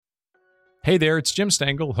Hey there, it's Jim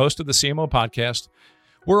Stengel, host of the CMO podcast.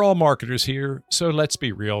 We're all marketers here, so let's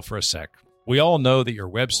be real for a sec. We all know that your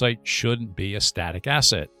website shouldn't be a static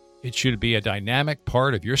asset. It should be a dynamic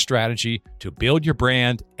part of your strategy to build your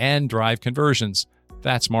brand and drive conversions.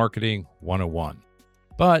 That's marketing 101.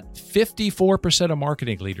 But 54% of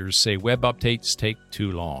marketing leaders say web updates take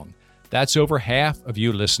too long. That's over half of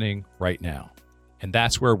you listening right now. And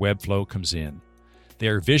that's where Webflow comes in.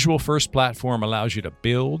 Their visual-first platform allows you to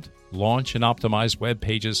build, launch, and optimize web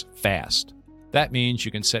pages fast. That means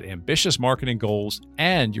you can set ambitious marketing goals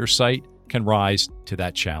and your site can rise to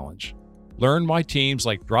that challenge. Learn why teams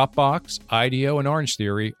like Dropbox, IDEO, and Orange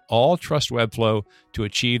Theory all trust Webflow to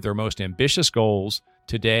achieve their most ambitious goals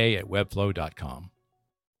today at webflow.com.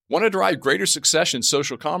 Want to drive greater success in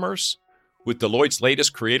social commerce? With Deloitte's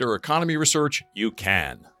latest creator economy research, you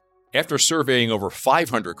can. After surveying over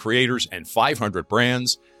 500 creators and 500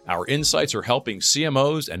 brands, our insights are helping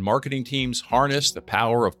CMOs and marketing teams harness the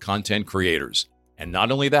power of content creators. And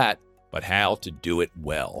not only that, but how to do it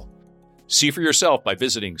well. See for yourself by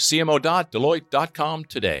visiting cmo.deloitte.com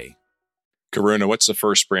today. Karuna, what's the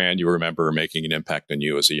first brand you remember making an impact on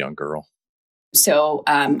you as a young girl? So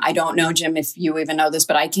I don't know, Jim, if you even know this,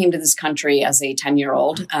 but I came to this country as a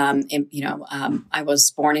 10-year-old. I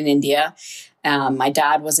was born in India. My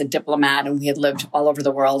dad was a diplomat and we had lived all over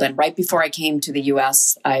the world. And right before I came to the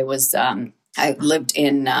U.S., I lived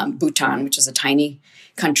in Bhutan, which is a tiny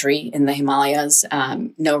country in the Himalayas,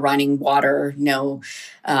 no running water, no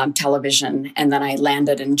television. And then I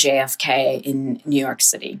landed in JFK in New York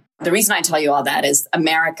City. The reason I tell you all that is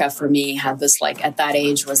America for me had this, at that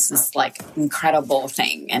age was this incredible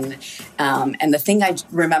thing. And the thing I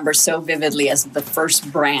remember so vividly as the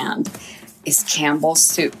first brand is Campbell's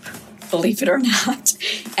soup. Believe it or not.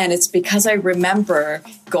 And it's because I remember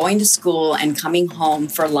going to school and coming home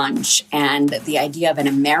for lunch. And the idea of an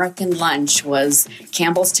American lunch was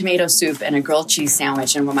Campbell's tomato soup and a grilled cheese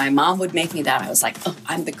sandwich. And when my mom would make me that, I was like, oh,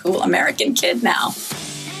 I'm the cool American kid now.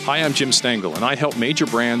 Hi, I'm Jim Stengel, and I help major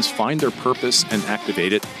brands find their purpose and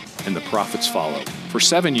activate it, and the profits follow. For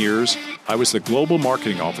 7 years, I was the global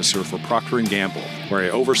marketing officer for Procter & Gamble, where I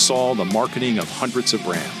oversaw the marketing of hundreds of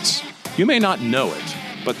brands. You may not know it,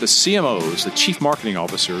 but the CMOs, the chief marketing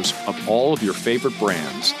officers of all of your favorite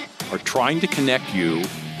brands, are trying to connect you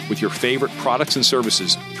with your favorite products and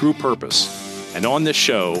services through purpose. And on this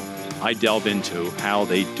show, I delve into how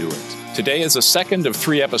they do it. Today is the second of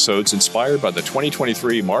 3 episodes inspired by the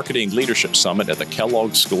 2023 Marketing Leadership Summit at the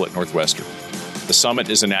Kellogg School at Northwestern. The summit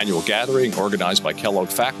is an annual gathering organized by Kellogg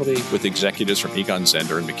faculty with executives from Egon,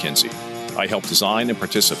 Zehnder, and McKinsey. I help design and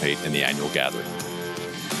participate in the annual gathering.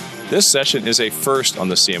 This session is a first on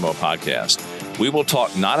the CMO podcast. We will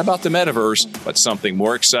talk not about the metaverse, but something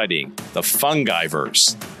more exciting, the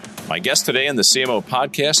fungiverse. My guests today on the CMO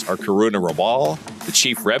podcast are Karuna Rawal, the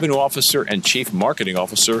Chief Revenue Officer and Chief Marketing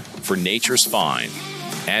Officer for Nature's Fynd,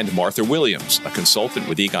 and Martha Williams, a consultant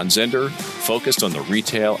with Egon Zehnder, focused on the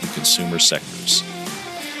retail and consumer sectors.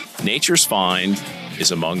 Nature's Fynd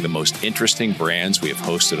is among the most interesting brands we have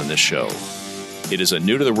hosted on this show. It is a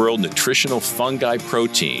new-to-the-world nutritional fungi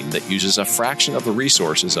protein that uses a fraction of the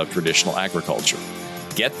resources of traditional agriculture.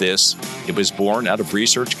 Get this, it was born out of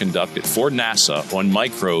research conducted for NASA on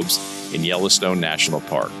microbes in Yellowstone National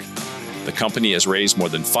Park. The company has raised more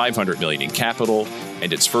than $500 million in capital,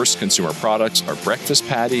 and its first consumer products are breakfast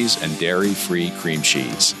patties and dairy-free cream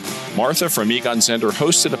cheese. Martha from Egon Zehnder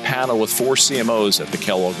hosted a panel with 4 CMOs at the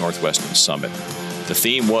Kellogg Northwestern Summit. The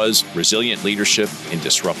theme was Resilient Leadership in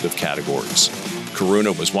Disruptive Categories.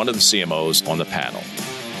 Karuna was one of the CMOs on the panel.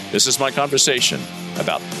 This is my conversation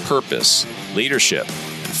about purpose, leadership,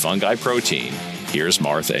 and fungi protein. Here's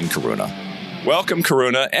Martha and Karuna. Welcome,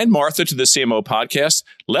 Karuna and Martha, to the CMO podcast.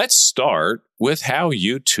 Let's start with how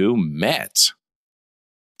you two met.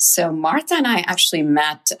 So Martha and I actually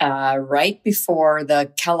met right before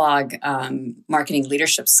the Kellogg Marketing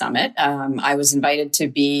Leadership Summit. I was invited to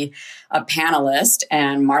be a panelist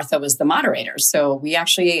and Martha was the moderator. So we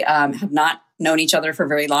actually have not known each other for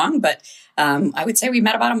very long, but I would say we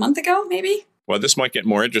met about a month ago, maybe. Well, this might get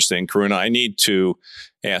more interesting, Karuna. I need to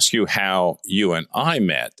ask you how you and I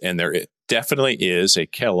met. And there definitely is a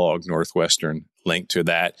Kellogg Northwestern link to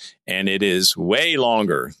that. And it is way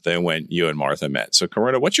longer than when you and Martha met. So,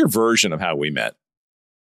 Karuna, what's your version of how we met?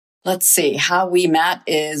 Let's see. How we met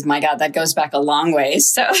is, my God, that goes back a long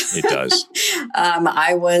ways. So it does.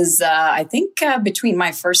 I was, I think, between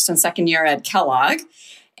my first and second year at Kellogg.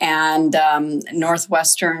 And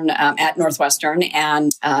Northwestern,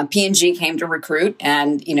 and P&G came to recruit.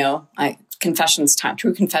 And, you know,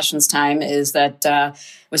 true confessions time is that it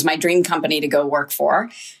was my dream company to go work for.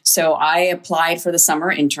 So I applied for the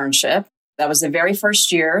summer internship. That was the very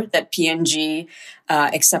first year that P&G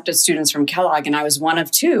accepted students from Kellogg, and I was one of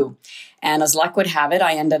two. And as luck would have it,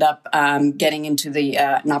 I ended up getting into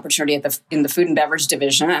an opportunity in the food and beverage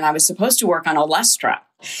division, and I was supposed to work on Olestra.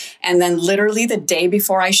 And then literally the day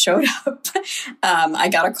before I showed up, I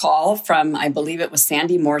got a call from, I believe it was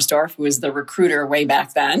Sandy Morsdorf, who was the recruiter way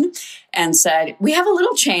back then, and said, we have a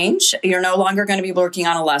little change. You're no longer going to be working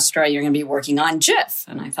on Olestra. You're going to be working on Jif.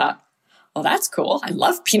 And I thought, well, that's cool. I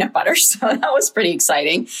love peanut butter. So that was pretty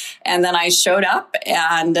exciting. And then I showed up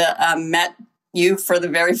and met you for the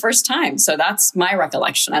very first time. So that's my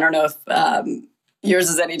recollection. I don't know if yours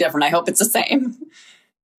is any different. I hope it's the same.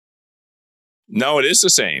 No, it is the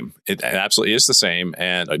same. It absolutely is the same.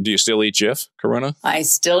 And do you still eat Jif, Karuna? I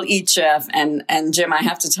still eat Jif. And Jim, I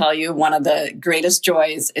have to tell you, one of the greatest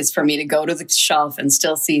joys is for me to go to the shelf and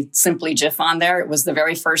still see Simply Jif on there. It was the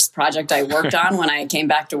very first project I worked on when I came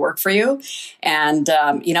back to work for you. And,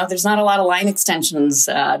 there's not a lot of line extensions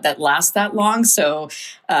that last that long. So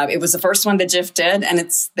it was the first one that Jif did. And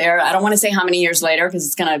it's there. I don't want to say how many years later because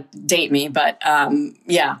it's going to date me. But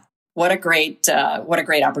yeah. What a great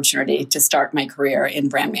opportunity to start my career in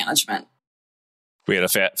brand management. We had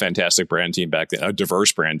a fantastic brand team back then, a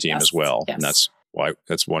diverse brand team as well. Yes. And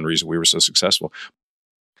that's one reason we were so successful.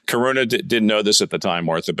 Karuna didn't know this at the time,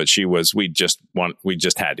 Martha, but we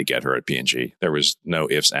just had to get her at P&G. There was no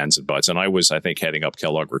ifs, ands, and buts. And I was, I think, heading up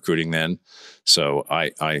Kellogg recruiting then. So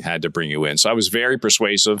I had to bring you in. So I was very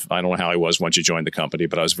persuasive. I don't know how I was once you joined the company,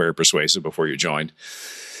 but I was very persuasive before you joined.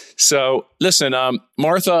 So listen,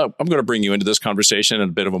 Martha, I'm going to bring you into this conversation in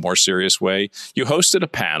a bit of a more serious way. You hosted a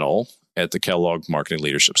panel at the Kellogg Marketing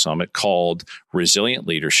Leadership Summit called Resilient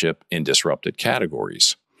Leadership in Disrupted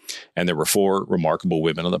Categories. And there were 4 remarkable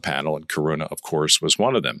women on the panel, and Karuna, of course, was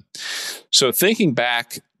one of them. So thinking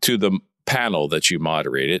back to the panel that you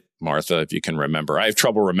moderated, Martha, if you can remember, I have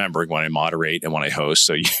trouble remembering when I moderate and when I host,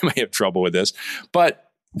 so you may have trouble with this.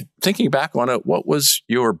 But thinking back on it, what was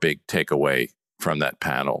your big takeaway from that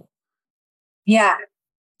panel? Yeah,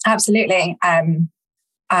 absolutely.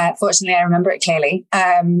 Fortunately, I remember it clearly.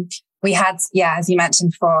 We had, as you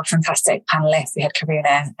mentioned, 4 fantastic panelists. We had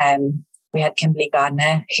Karuna, we had Kimberly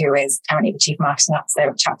Gardner, who is currently the Chief Marketing Officer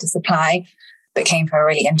of Chapter Supply, but came from a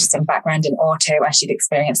really interesting background in auto where she'd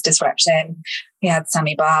experienced disruption. We had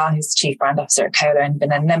Sammy Barr, who's the Chief Brand Officer at Kohler and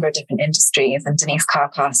been in a number of different industries, and Denise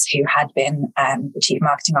Karkos, who had been the Chief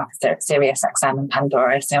Marketing Officer at SiriusXM and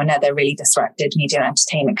Pandora, so another really disrupted media and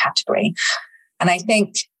entertainment category. And I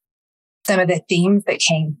think some of the themes that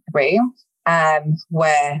came through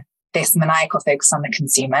were this maniacal focus on the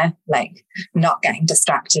consumer, like not getting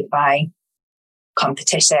distracted by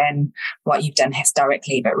competition, what you've done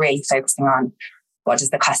historically, but really focusing on what does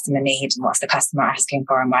the customer need and what's the customer asking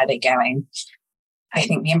for and where they're going. I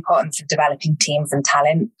think the importance of developing teams and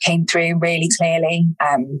talent came through really clearly,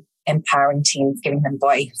 empowering teams, giving them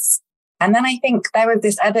voice. And then I think there was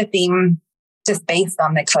this other theme just based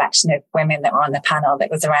on the collection of women that were on the panel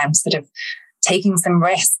that was around sort of taking some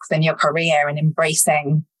risks in your career and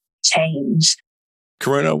embracing change.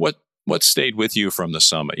 Karuna, what stayed with you from the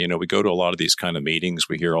summit? You know, we go to a lot of these kind of meetings,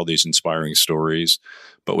 we hear all these inspiring stories,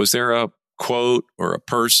 but was there a quote or a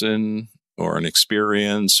person or an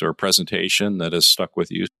experience or a presentation that has stuck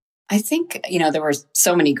with you? I think, there were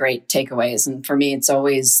so many great takeaways. And for me, it's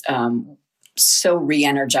always so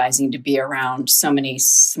re-energizing to be around so many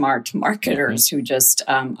smart marketers who just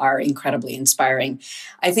are incredibly inspiring.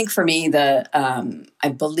 I think for me, I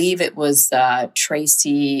believe it was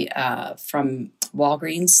Tracy from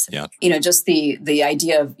Walgreens. Yeah. Just the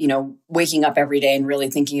idea of, waking up every day and really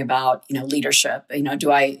thinking about, leadership.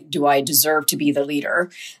 Do I deserve to be the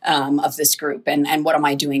leader of this group? And what am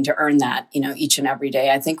I doing to earn that, each and every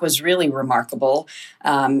day? I think was really remarkable.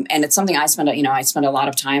 And it's something I spent a lot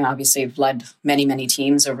of time. Obviously, I've led many, many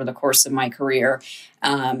teams over the course of my career.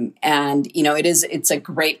 It's a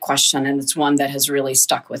great question, and it's one that has really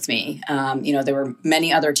stuck with me. There were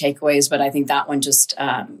many other takeaways, but I think that one just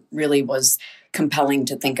really was compelling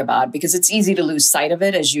to think about because it's easy to lose sight of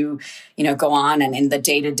it as you go on and in the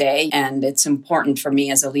day to day. And it's important for me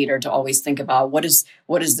as a leader to always think about what is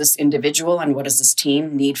this individual and what does this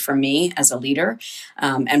team need from me as a leader,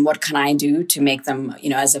 and what can I do to make them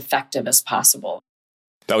as effective as possible.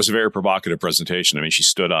 That was a very provocative presentation. I mean, she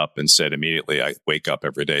stood up and said immediately, I wake up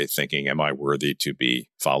every day thinking, am I worthy to be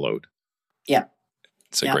followed? Yeah.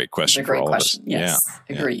 It's a great question for all of us. Yes,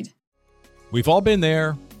 yeah. Agreed. We've all been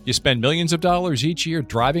there. You spend millions of dollars each year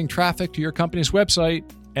driving traffic to your company's website,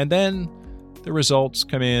 and then the results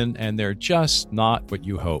come in and they're just not what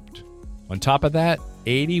you hoped. On top of that,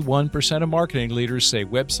 81% of marketing leaders say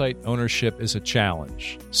website ownership is a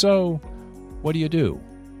challenge. So what do you do?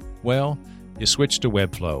 Well, you switch to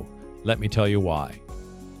Webflow. Let me tell you why.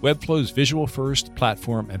 Webflow's visual-first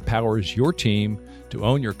platform empowers your team to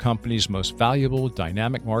own your company's most valuable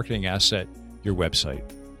dynamic marketing asset, your website.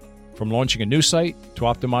 From launching a new site to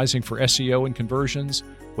optimizing for SEO and conversions,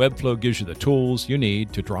 Webflow gives you the tools you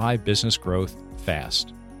need to drive business growth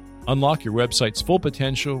fast. Unlock your website's full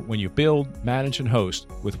potential when you build, manage, and host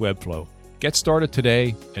with Webflow. Get started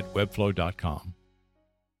today at webflow.com.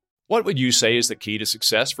 What would you say is the key to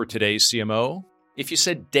success for today's CMO? If you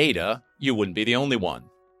said data, you wouldn't be the only one.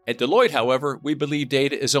 At Deloitte, however, we believe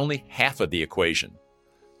data is only half of the equation.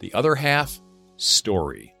 The other half,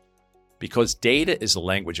 story. Because data is the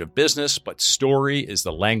language of business, but story is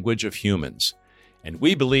the language of humans. And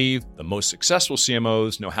we believe the most successful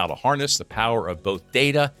CMOs know how to harness the power of both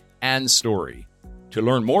data and story. To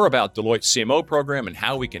learn more about Deloitte's CMO program and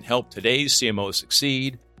how we can help today's CMOs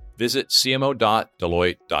succeed, visit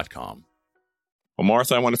cmo.deloitte.com. Well,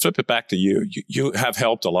 Martha, I want to flip it back to you. You have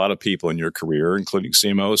helped a lot of people in your career, including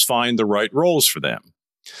CMOs, find the right roles for them.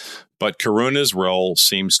 But Karuna's role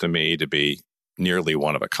seems to me to be nearly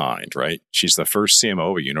one of a kind, right? She's the first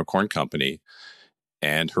CMO of a unicorn company,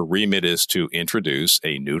 and her remit is to introduce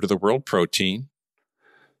a new-to-the-world protein,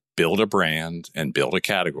 build a brand, and build a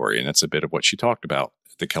category. And that's a bit of what she talked about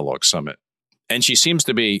at the Kellogg Summit. And she seems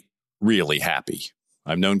to be really happy.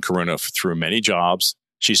 I've known Karuna through many jobs.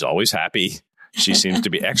 She's always happy. She seems to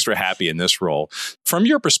be extra happy in this role. From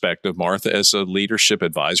your perspective, Martha, as a leadership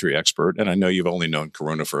advisory expert, and I know you've only known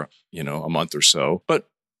Karuna for, a month or so, but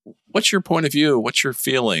what's your point of view? What's your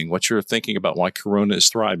feeling? What's your thinking about why Karuna is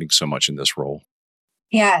thriving so much in this role?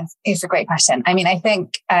 Yeah, it's a great question. I mean, I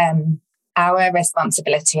think our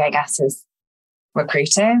responsibility, I guess, as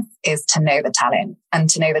recruiters is to know the talent, and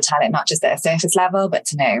to know the talent, not just at a surface level, but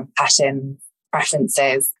to know passions,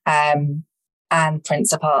 preferences, and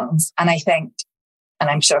principles. And I think, and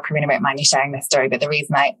I'm sure Karuna won't mind me sharing this story, but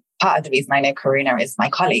part of the reason I know Karuna is my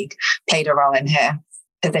colleague played a role in her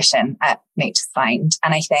position at Nature's Fynd.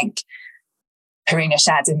 And I think Karuna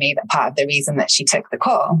shared with me that part of the reason that she took the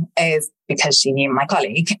call is because she knew my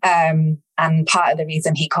colleague. And part of the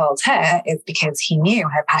reason he called her is because he knew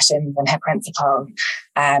her passions and her principles,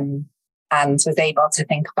 and was able to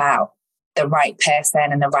think about the right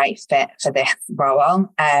person and the right fit for this role.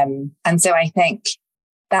 And so I think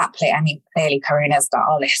clearly Karuna's got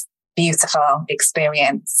all this beautiful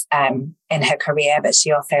experience in her career, but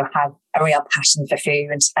she also has a real passion for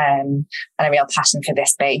food and a real passion for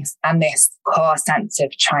this space and this core sense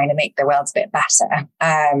of trying to make the world a bit better.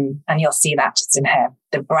 And you'll see that just in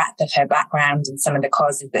the breadth of her background and some of the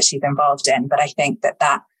causes that she's involved in. But I think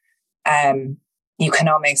that you can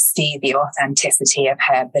almost see the authenticity of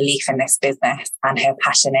her belief in this business and her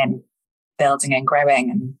passion in building and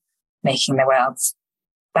growing and making the world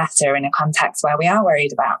better in a context where we are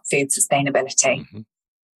worried about food sustainability. Mm-hmm.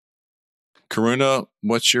 Karuna,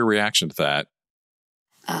 what's your reaction to that?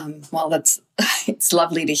 Well, it's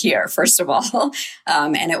lovely to hear, first of all.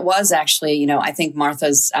 And it was actually, I think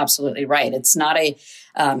Martha's absolutely right. It's not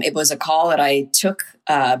it was a call that I took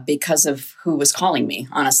because of who was calling me,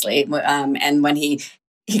 honestly. And when he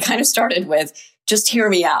kind of started with, just hear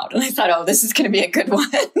me out. And I thought, oh, this is going to be a good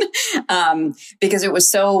one. Because it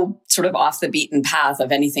was so sort of off the beaten path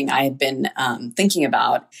of anything I had been thinking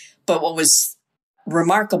about. But what was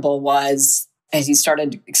remarkable was, as he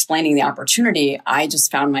started explaining the opportunity, I just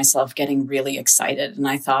found myself getting really excited. And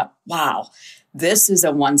I thought, wow, this is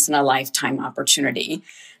a once in a lifetime opportunity.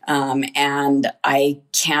 And I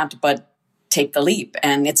can't but take the leap.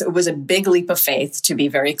 And it was a big leap of faith, to be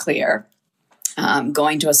very clear.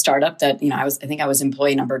 Going to a startup that, I think I was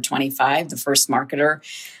employee number 25, the first marketer,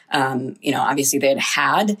 obviously they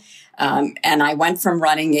had. And I went from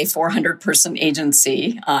running a 400-person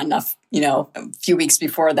agency a few weeks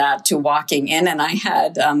before that to walking in, and I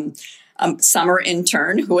had a summer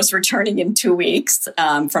intern who was returning in 2 weeks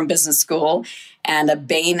from business school, and a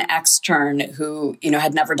Bain extern who,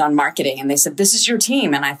 had never done marketing. And they said, "This is your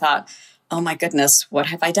team." And I thought, oh my goodness, what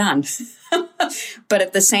have I done? But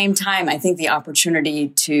at the same time, I think the opportunity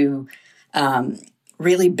to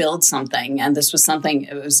really build something, and this was something,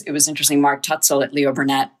 it was interesting. Mark Tutzel at Leo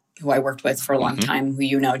Burnett, who I worked with for a long time,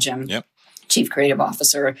 who Jim, yep. Chief Creative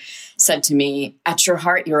Officer, said to me, at your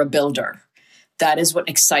heart, you're a builder. That is what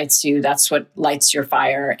excites you. That's what lights your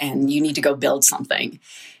fire, and you need to go build something.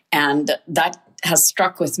 And that has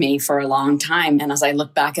struck with me for a long time. And as I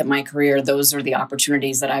look back at my career, those are the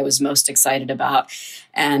opportunities that I was most excited about.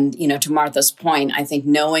 And, to Martha's point, I think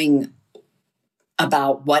knowing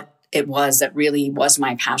about what it was that really was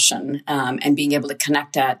my passion. And being able to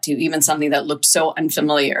connect that to even something that looked so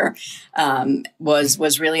unfamiliar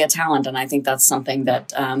was really a talent. And I think that's something that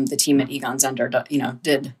the team at Egon Zehnder,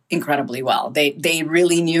 did incredibly well. They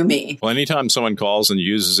really knew me. Well, anytime someone calls and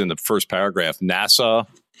uses in the first paragraph, NASA,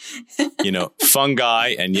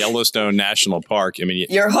 fungi and Yellowstone National Park. I mean,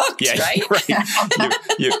 you're hooked, yeah,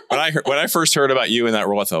 right? When I first heard about you in that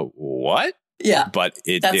role, I thought, what? Yeah, but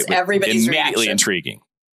it that's was everybody's immediately reaction. Intriguing.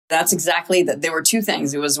 That's exactly that. There were two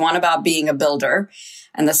things. It was one about being a builder,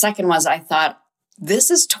 and the second was I thought, this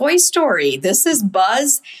is Toy Story. This is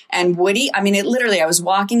Buzz and Woody. I mean, I was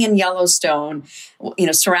walking in Yellowstone,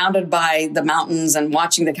 surrounded by the mountains and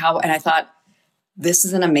watching the cowboy, and I thought, this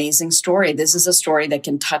is an amazing story. This is a story that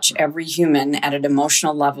can touch every human at an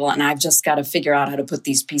emotional level. And I've just got to figure out how to put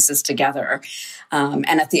these pieces together. And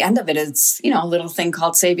at the end of it, it's, a little thing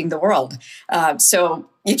called saving the world. So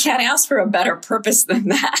you can't ask for a better purpose than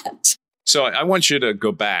that. So I want you to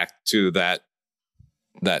go back to that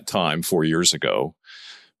time 4 years ago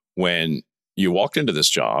when you walked into this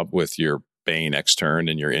job with your Bain extern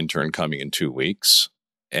and your intern coming in 2 weeks.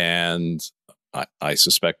 And I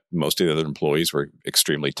suspect most of the other employees were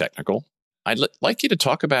extremely technical. I'd like you to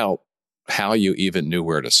talk about how you even knew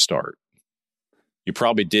where to start. You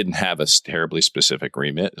probably didn't have a terribly specific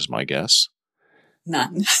remit, is my guess.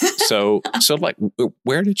 None. So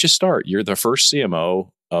where did you start? You're the first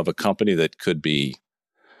CMO of a company that could be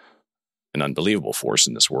an unbelievable force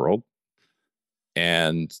in this world.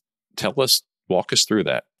 And walk us through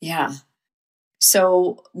that. Yeah.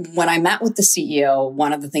 So when I met with the CEO,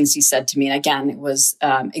 one of the things he said to me, and again, it was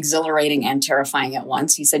exhilarating and terrifying at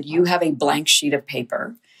once. He said, you have a blank sheet of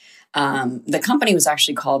paper. The company was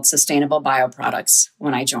actually called Sustainable Bioproducts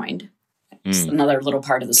when I joined. It's another little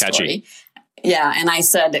part of the story. Yeah. And I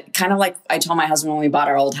said, kind of like I told my husband when we bought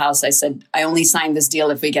our old house, I said, I only signed this deal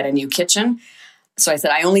if we get a new kitchen. So I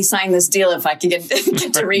said, I only sign this deal if I can get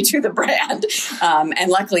to redo the brand.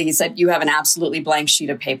 And luckily, he said, you have an absolutely blank sheet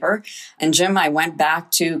of paper. And Jim, I went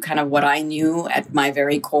back to kind of what I knew at my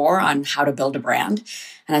very core on how to build a brand.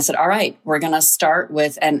 And I said, all right, we're going to start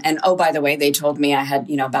with, and oh, by the way, they told me I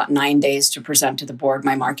had, about 9 days to present to the board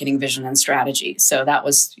my marketing vision and strategy. So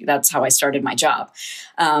that's how I started my job.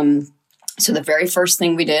 So the very first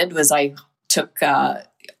thing we did was I took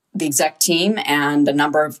the exec team and a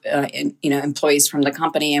number of employees from the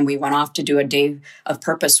company, and we went off to do a day of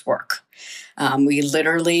purpose work. We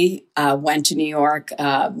literally went to New York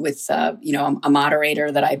with a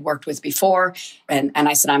moderator that I'd worked with before, and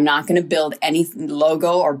I said, I'm not going to build any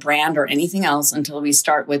logo or brand or anything else until we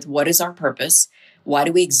start with what is our purpose, why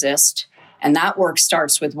do we exist, and that work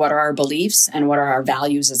starts with what are our beliefs and what are our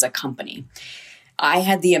values as a company. I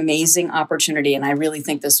had the amazing opportunity, and I really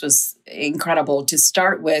think this was incredible, to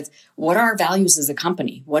start with what are our values as a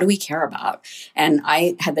company? What do we care about? And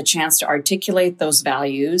I had the chance to articulate those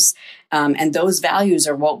values. And those values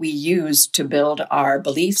are what we use to build our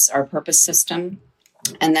beliefs, our purpose system.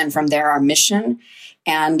 And then from there, our mission.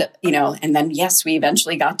 And, and then, yes, we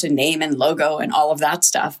eventually got to name and logo and all of that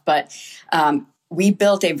stuff. But we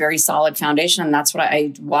built a very solid foundation. And that's what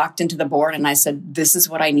I walked into the board and I said, this is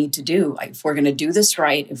what I need to do. If we're going to do this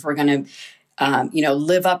right, if we're going to,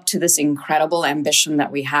 live up to this incredible ambition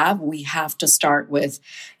that we have to start with,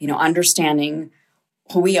 understanding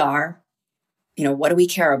who we are, what do we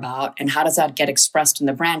care about, and how does that get expressed in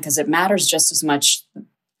the brand? Because it matters just as much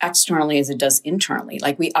externally as it does internally.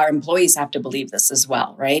 Like our employees have to believe this as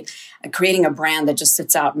well, right? Creating a brand that just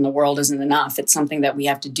sits out in the world isn't enough. It's something that we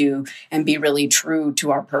have to do and be really true to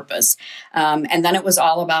our purpose. And then it was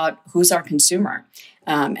all about who's our consumer.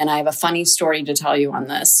 And I have a funny story to tell you on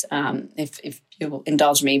this, if you will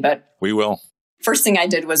indulge me. But we will. First thing I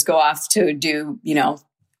did was go off to do,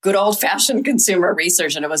 good old-fashioned consumer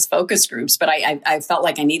research, and it was focus groups. But I felt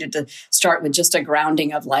like I needed to start with just a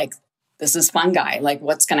grounding of this is fungi.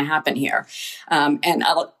 What's going to happen here? And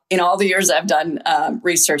in all the years I've done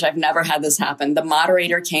research, I've never had this happen. The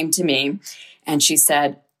moderator came to me and she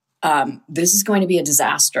said, this is going to be a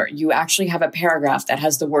disaster. You actually have a paragraph that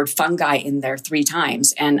has the word fungi in there 3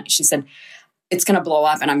 times. And she said, it's going to blow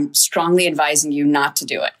up and I'm strongly advising you not to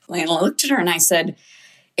do it. And I looked at her and I said,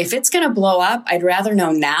 if it's going to blow up, I'd rather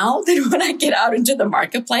know now than when I get out into the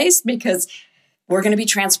marketplace, because we're going to be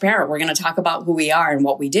transparent. We're going to talk about who we are and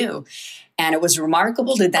what we do. And it was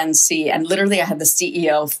remarkable to then see, and literally I had the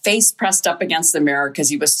CEO face pressed up against the mirror because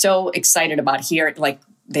he was so excited about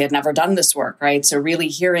they had never done this work, right? So really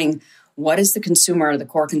hearing what is the consumer, the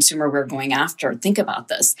core consumer we're going after, think about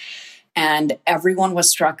this. And everyone was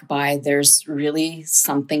struck by there's really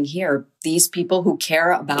something here. These people who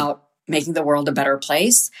care about making the world a better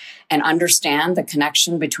place and understand the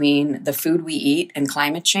connection between the food we eat and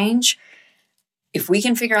climate change, if we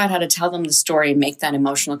can figure out how to tell them the story and make that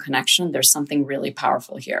emotional connection, there's something really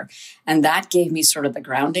powerful here. And that gave me sort of the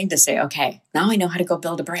grounding to say, okay, now I know how to go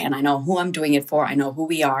build a brand. I know who I'm doing it for. I know who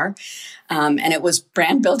we are. And it was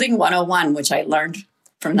brand building 101, which I learned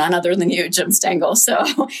from none other than you, Jim Stengel.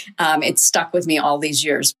 So it stuck with me all these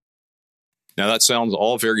years. Now that sounds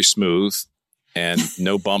all very smooth and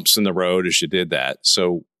no bumps in the road as you did that.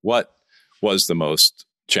 So what was the most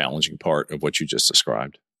challenging part of what you just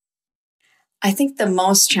described? I think the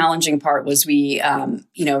most challenging part was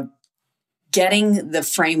getting the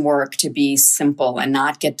framework to be simple and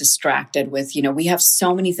not get distracted with, we have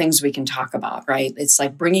so many things we can talk about, right? It's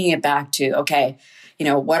like bringing it back to, okay,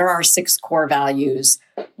 what are our 6 core values?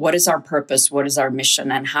 What is our purpose? What is our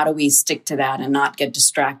mission? And how do we stick to that and not get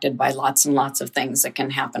distracted by lots and lots of things that can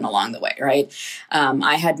happen along the way, right?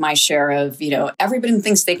 I had my share of, everybody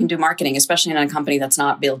thinks they can do marketing, especially in a company that's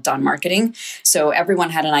not built on marketing. So everyone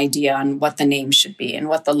had an idea on what the name should be and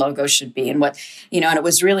what the logo should be and what, and it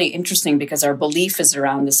was really interesting because our belief is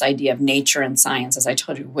around this idea of nature and science, as I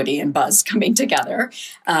told you, Woody and Buzz coming together.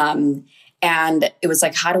 And it was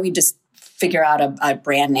like, how do we just figure out a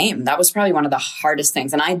brand name? That was probably one of the hardest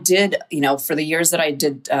things. And I did, for the years that I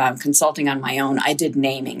did consulting on my own, I did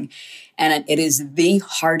naming. And it is the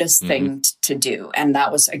hardest thing to do. And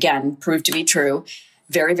that was, again, proved to be true.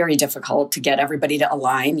 Very, very difficult to get everybody to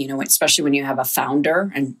align, especially when you have a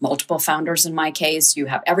founder and multiple founders in my case.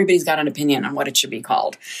 Everybody's got an opinion on what it should be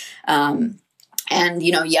called. And,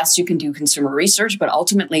 yes, you can do consumer research, but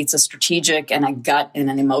ultimately it's a strategic and a gut and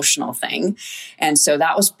an emotional thing. And so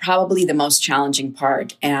that was probably the most challenging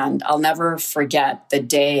part. And I'll never forget the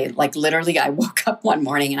day, like literally I woke up one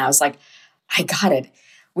morning and I was like, I got it.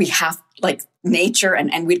 We have nature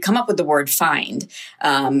and we'd come up with the word Fynd,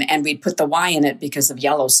 and we'd put the Y in it because of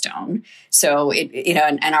Yellowstone. So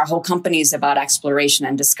and our whole company is about exploration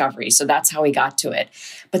and discovery. So that's how we got to it.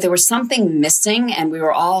 But there was something missing, and we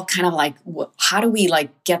were all kind of like, how do we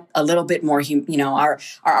get a little bit more? Our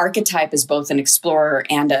archetype is both an explorer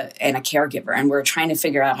and a caregiver, and we're trying to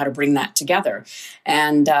figure out how to bring that together.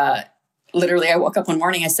 And literally, I woke up one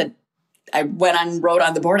morning. I went and wrote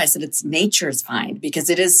on the board. I said, "It's nature's Fynd," because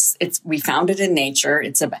we found it in nature.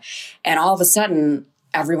 And all of a sudden,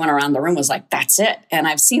 everyone around the room was like, "That's it." And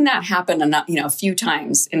I've seen that happen a few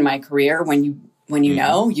times in my career. When you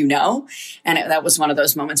know, and that was one of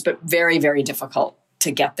those moments. But very, very difficult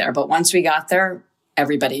to get there. But once we got there,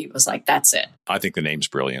 everybody was like, "That's it." I think the name's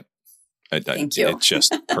brilliant. Thank you. It's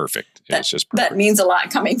just perfect. It's just perfect. That means a lot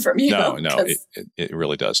coming from you. No, it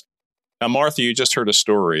really does. Now, Martha, you just heard a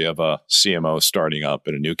story of a CMO starting up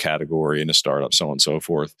in a new category in a startup, so on and so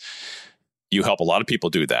forth. You help a lot of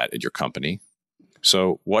people do that at your company.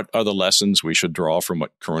 So what are the lessons we should draw from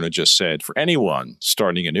what Karuna just said for anyone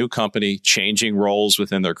starting a new company, changing roles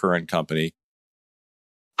within their current company?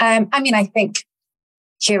 I think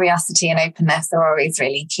curiosity and openness are always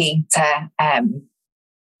really key to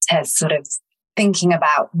sort of thinking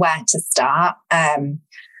about where to start.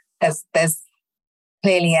 There's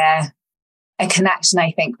clearly a connection,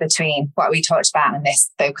 I think, between what we talked about and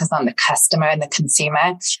this focus on the customer and the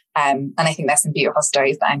consumer. And I think there's some beautiful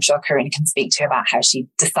stories that I'm sure Karuna can speak to about how she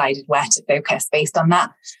decided where to focus based on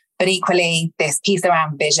that. But equally, this piece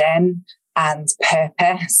around vision and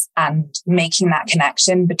purpose and making that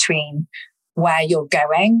connection between where you're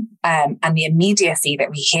going and the immediacy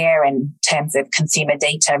that we hear in terms of consumer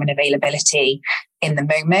data and availability in the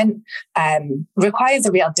moment requires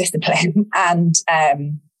a real discipline and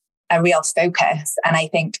a real focus. And I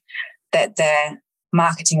think that the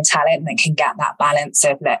marketing talent that can get that balance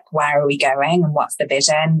of, look, where are we going and what's the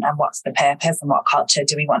vision and what's the purpose and what culture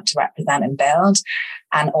do we want to represent and build?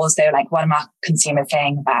 And also, what are our consumers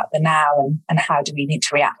saying about the now and how do we need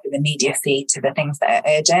to react with immediacy to the things that are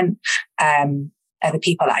urgent? Are the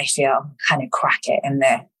people that I feel kind of crack it in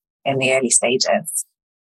the early stages.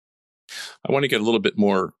 I want to get a little bit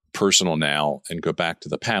more personal now and go back to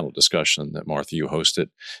the panel discussion that Martha, you hosted.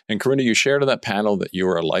 And Karuna, you shared on that panel that you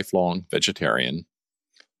are a lifelong vegetarian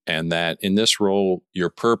and that in this role, your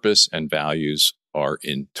purpose and values are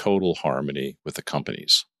in total harmony with the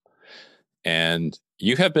company's. And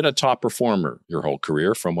you have been a top performer your whole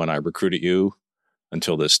career from when I recruited you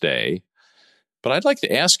until this day. But I'd like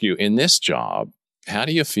to ask you, in this job, how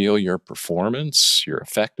do you feel your performance, your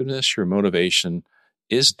effectiveness, your motivation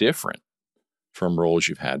is different from roles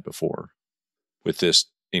you've had before with this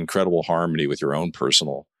incredible harmony with your own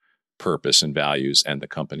personal purpose and values and the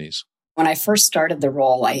company's? When I first started the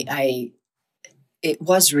role, I it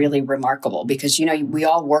was really remarkable because, we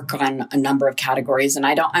all work on a number of categories, and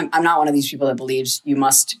I'm not one of these people that believes you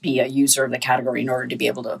must be a user of the category in order to be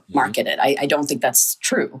able to market it. I don't think that's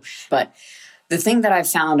true. But the thing that I've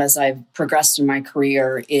found as I've progressed in my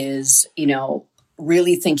career is,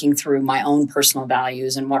 really thinking through my own personal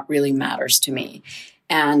values and what really matters to me.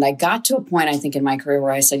 And I got to a point, I think, in my career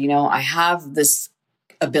where I said, I have this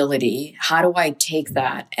ability. How do I take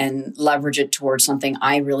that and leverage it towards something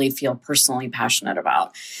I really feel personally passionate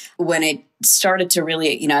about? When it started to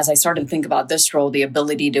really, as I started to think about this role, the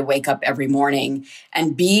ability to wake up every morning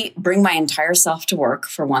and bring my entire self to work,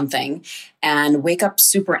 for one thing, and wake up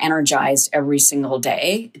super energized every single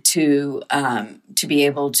day to be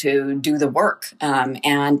able to do the work.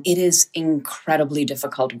 And it is incredibly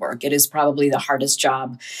difficult work. It is probably the hardest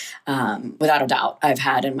job, without a doubt, I've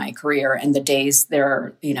had in my career. And the days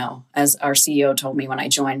there, as our CEO told me when I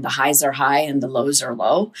joined, the highs are high and the lows are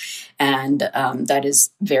low. And that is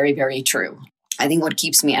very, very true. I think what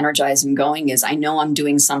keeps me energized and going is I know I'm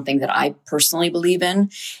doing something that I personally believe in,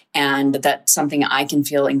 and that's something I can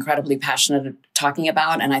feel incredibly passionate talking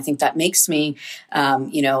about. And I think that makes me,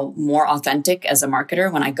 more authentic as a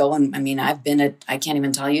marketer when I go. And I've been at, I can't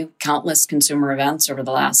even tell you, countless consumer events over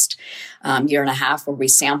the last year and a half where we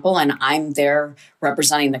sample, and I'm there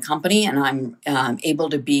representing the company, and I'm able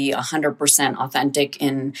to be 100% authentic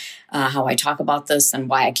in how I talk about this and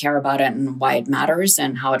why I care about it and why it matters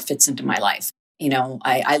and how it fits into my life.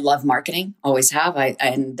 I love marketing, always have.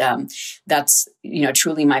 That's,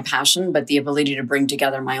 truly my passion, but the ability to bring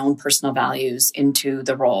together my own personal values into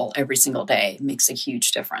the role every single day makes a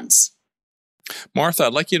huge difference. Martha,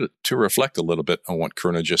 I'd like you to reflect a little bit on what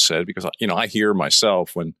Karuna just said, because, I hear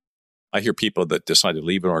myself when I hear people that decide to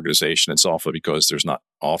leave an organization, it's often because there's not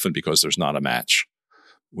a match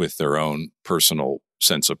with their own personal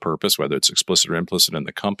sense of purpose, whether it's explicit or implicit in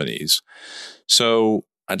the companies. So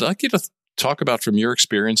I'd like you to talk about, from your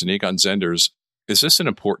experience in Egon Zehnder's, is this an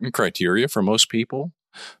important criteria for most people?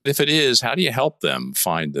 If it is, how do you help them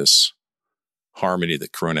find this harmony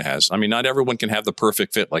that Karuna has? Not everyone can have the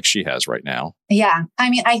perfect fit like she has right now. Yeah.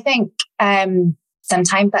 I think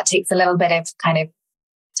sometimes that takes a little bit of kind of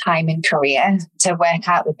time in career to work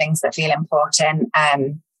out the things that feel important.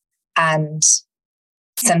 And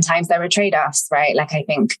sometimes there are trade-offs, right? Like, I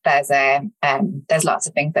think there's lots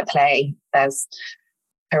of things at play. There's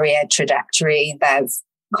career trajectory, there's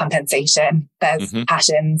compensation, there's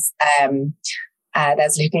passions,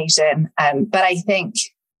 there's location. But I think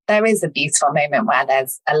there is a beautiful moment where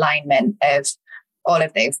there's alignment of all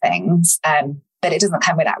of those things, but it doesn't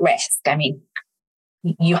come without risk.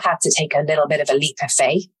 You have to take a little bit of a leap of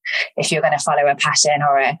faith if you're going to follow a passion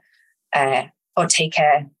or take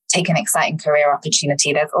an exciting career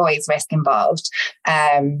opportunity. There's always risk involved.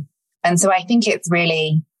 And so I think it's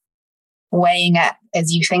really weighing up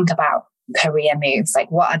as you think about career moves, like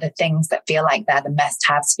what are the things that feel like they're the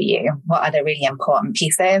must-haves for you? What are the really important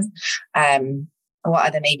pieces? What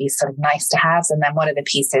are the maybe sort of nice to haves? And then what are the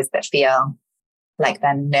pieces that feel like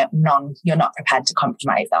they're you're not prepared to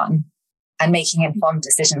compromise on? And making informed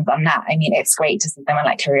decisions on that. It's great to see someone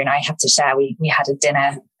like Karuna. I have to share, we had a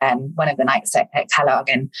dinner one of the nights at Kellogg,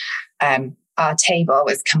 and our table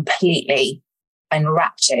was completely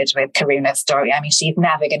enraptured with Karuna's story. She's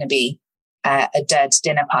never going to be a dead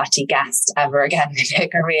dinner party guest ever again in her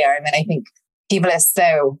career. I think people are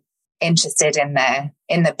so interested in the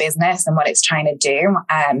business and what it's trying to do,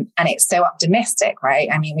 and it's so optimistic, right?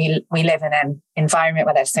 We live in an environment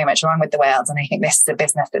where there's so much wrong with the world, and I think this is a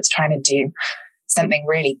business that's trying to do something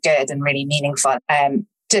really good and really meaningful.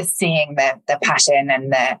 Just seeing the passion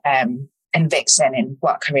and the conviction in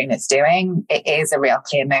what Karuna's doing, it is a real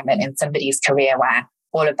clear moment in somebody's career where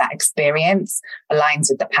all of that experience aligns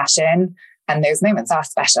with the passion. And those moments are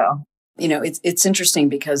special. It's interesting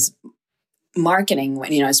because marketing,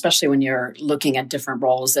 especially when you're looking at different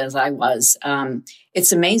roles, as I was,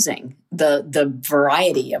 it's amazing the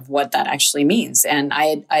variety of what that actually means. And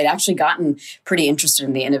I'd actually gotten pretty interested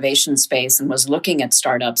in the innovation space and was looking at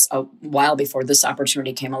startups a while before this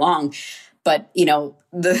opportunity came along. But,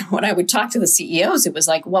 when I would talk to the CEOs, it was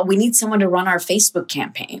like, well, we need someone to run our Facebook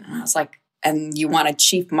campaign. And I was like, and you want a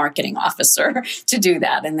chief marketing officer to do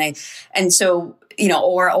that. Well,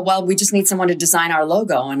 we just need someone to design our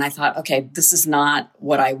logo. And I thought, okay, this is not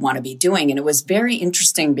what I want to be doing. And it was very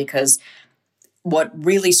interesting because what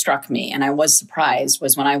really struck me, and I was surprised,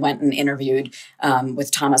 was when I went and interviewed with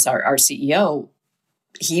Thomas, our CEO,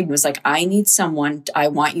 he was like, I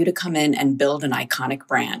want you to come in and build an iconic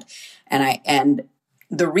brand. And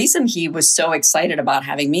the reason he was so excited about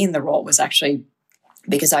having me in the role was actually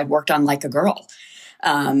because I'd worked on Like a Girl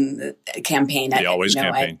campaign. The Always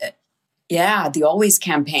campaign. Yeah, the Always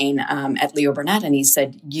campaign at Leo Burnett. And he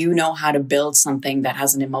said, you know how to build something that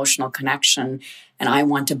has an emotional connection. And I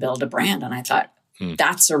want to build a brand. And I thought,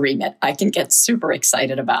 that's a remit I can get super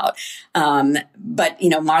excited about. But,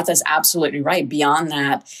 Martha's absolutely right. Beyond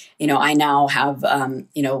that, I now have,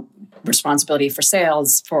 responsibility for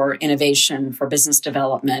sales, for innovation, for business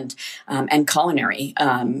development, and culinary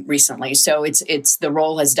recently. So it's the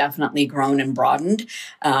role has definitely grown and broadened.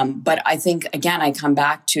 But I think, again, I come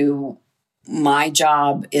back to my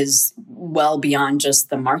job is well beyond just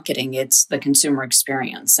the marketing. It's the consumer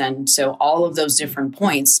experience. And so all of those different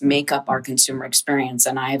points make up our consumer experience.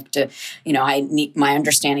 And I have to, my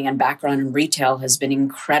understanding and background in retail has been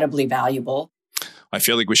incredibly valuable. I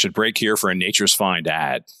feel like we should break here for a Nature's Fynd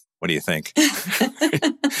ad. What do you think?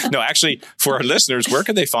 No, actually, for our listeners, where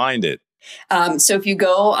can they find it? So if you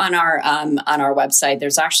go on our website,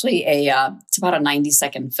 there's actually it's about a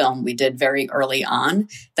 90-second film we did very early on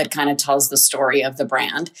that kind of tells the story of the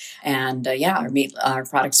brand. And our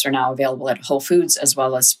products are now available at Whole Foods as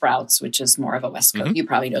well as Sprouts, which is more of a West Coast. Mm-hmm. You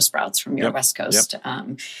probably know Sprouts from your West Coast.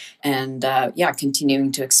 Yep.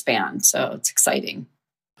 Continuing to expand. So it's exciting.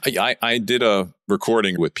 I did a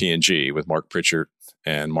recording with P&G with Mark Pritchard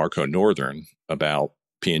and Marco Northern about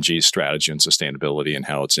P&G's strategy and sustainability and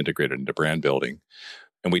how it's integrated into brand building.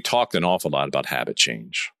 And we talked an awful lot about habit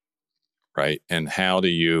change, right? And how do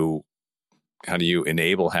you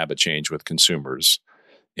enable habit change with consumers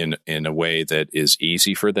in a way that is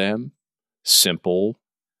easy for them, simple,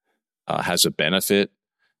 has a benefit,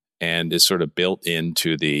 and is sort of built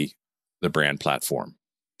into the brand platform.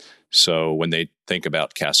 So when they think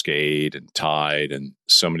about Cascade and Tide and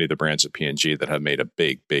so many of the brands at P&G that have made a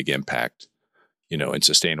big, big impact, in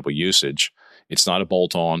sustainable usage, it's not a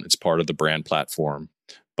bolt-on, it's part of the brand platform,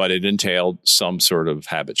 but it entailed some sort of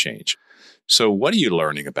habit change. So what are you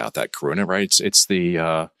learning about that, Karuna, right? It's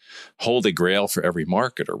the holy grail for every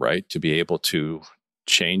marketer, right? To be able to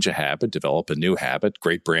change a habit, develop a new habit.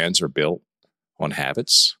 Great brands are built on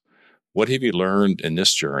habits. What have you learned in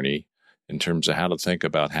this journey in terms of how to think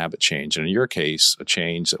about habit change? And in your case, a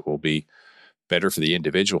change that will be better for the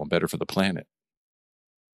individual and better for the planet.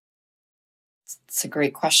 It's a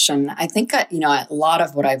great question. I think, a lot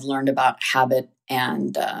of what I've learned about habit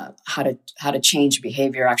and how to change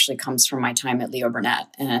behavior actually comes from my time at Leo Burnett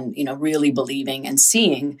and, really believing and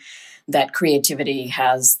seeing that creativity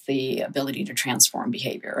has the ability to transform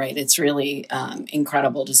behavior, right? It's really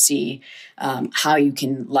incredible to see how you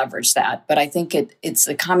can leverage that. But I think it's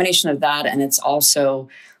a combination of that, and it's also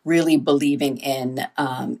really believing in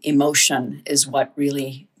emotion is what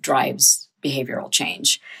really drives behavioral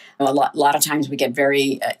change. A lot of times we get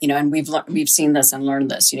very, and we've seen this and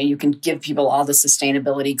learned this. You can give people all the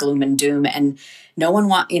sustainability gloom and doom, and no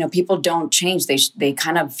one people don't change. They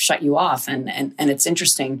kind of shut you off, and it's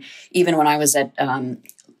interesting. Even when I was at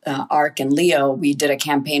ARC and Leo, we did a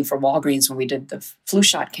campaign for Walgreens when we did the flu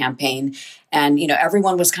shot campaign, and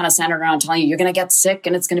everyone was kind of centered around telling you you're going to get sick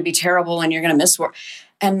and it's going to be terrible and you're going to miss work,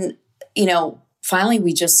 and finally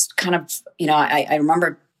we just kind of I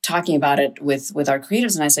remember talking about it with our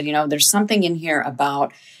creatives. And I said, there's something in here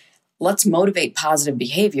about let's motivate positive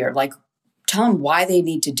behavior. Like tell them why they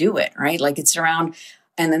need to do it, right? Like it's around,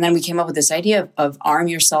 and then we came up with this idea of arm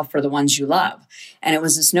yourself for the ones you love. And it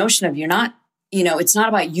was this notion of you're not, it's not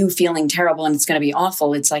about you feeling terrible and it's going to be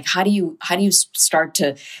awful. It's like, how do you start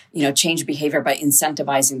to, change behavior by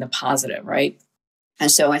incentivizing the positive, right? And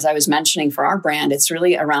so as I was mentioning for our brand, it's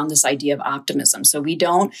really around this idea of optimism. So we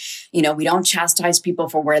don't chastise people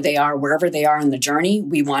for where they are, wherever they are in the journey.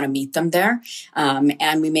 We want to meet them there.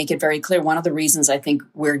 And we make it very clear. One of the reasons I think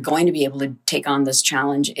we're going to be able to take on this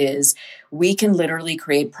challenge is we can literally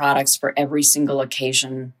create products for every single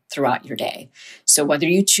occasion throughout your day. So whether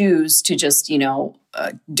you choose to just,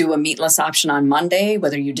 do a meatless option on Monday,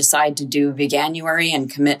 whether you decide to do Veganuary and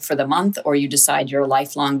commit for the month, or you decide you're a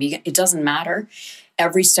lifelong vegan, it doesn't matter.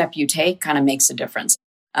 Every step you take kind of makes a difference.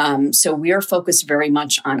 So we are focused very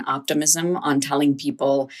much on optimism, on telling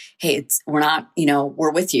people, hey,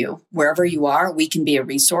 we're with you. Wherever you are, we can be a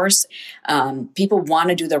resource. People want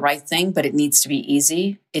to do the right thing, but it needs to be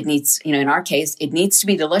easy. It needs, in our case, it needs to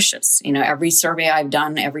be delicious. Every survey I've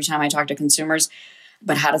done, every time I talk to consumers,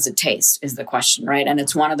 but how does it taste is the question, right? And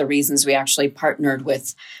it's one of the reasons we actually partnered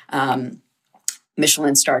with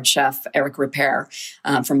Michelin-starred chef Eric Ripert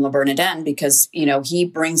from Le Bernardin, because he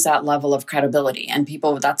brings that level of credibility, and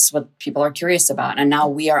that's what people are curious about. And now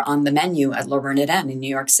we are on the menu at Le Bernardin in New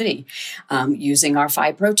York City, using our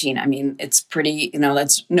Phi protein. I mean, it's pretty.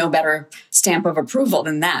 That's no better stamp of approval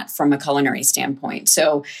than that from a culinary standpoint.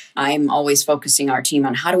 So I'm always focusing our team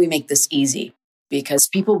on how do we make this easy, because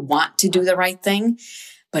people want to do the right thing,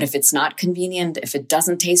 But if it's not convenient, if it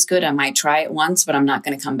doesn't taste good, I might try it once, but I'm not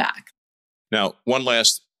going to come back. Now, one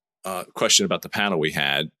last question about the panel we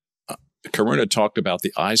had. Karuna talked about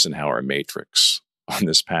the Eisenhower matrix on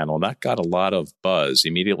this panel. That got a lot of buzz.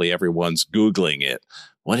 Immediately, everyone's Googling it.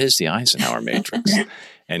 What is the Eisenhower matrix?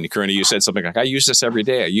 And Karuna, you said something like, I use this every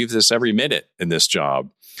day. I use this every minute in this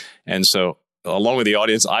job. And so along with the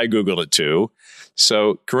audience, I Googled it too.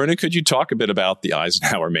 So Karuna, could you talk a bit about the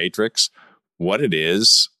Eisenhower matrix, what it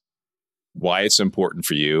is, why it's important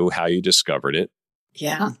for you, how you discovered it?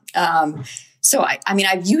 Yeah. So, I mean,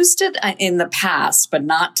 I've used it in the past, but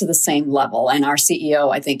not to the same level. And our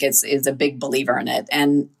CEO, I think, is a big believer in it.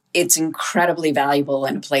 And it's incredibly valuable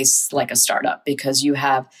in a place like a startup because you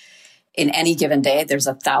have, in any given day, there's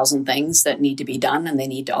 1,000 things that need to be done and they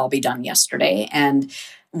need to all be done yesterday. And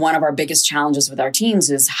one of our biggest challenges with our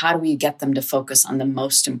teams is how do we get them to focus on the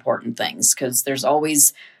most important things? Because there's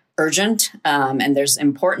always urgent and there's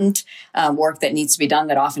important work that needs to be done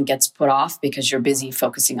that often gets put off because you're busy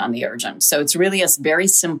focusing on the urgent. So it's really a very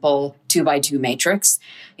simple 2x2 matrix,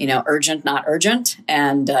 urgent, not urgent,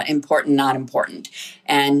 and important, not important.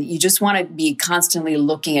 And you just want to be constantly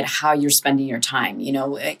looking at how you're spending your time.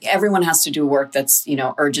 Everyone has to do work that's,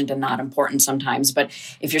 urgent and not important sometimes. But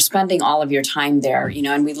if you're spending all of your time there,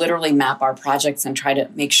 and we literally map our projects and try to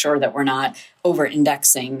make sure that we're not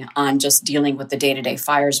over-indexing on just dealing with the day-to-day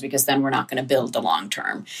fires, because then we're not going to build the long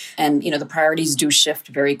term. And, the priorities do shift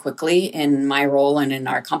very quickly in my role and in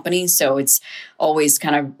our company. So it's always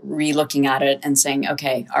kind of re-looking at it and saying,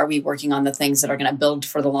 okay, are we working on the things that are going to build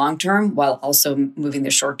for the long term while also moving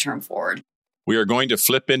the short term forward? We are going to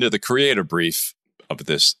flip into the creative brief of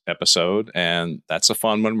this episode. And that's a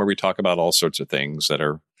fun one where we talk about all sorts of things that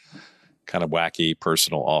are kind of wacky,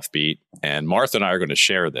 personal, offbeat. And Martha and I are going to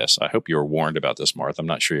share this. I hope you were warned about this, Martha. I'm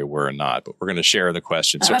not sure you were or not, but we're going to share the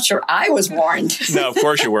questions. I'm not sure I was warned. No, of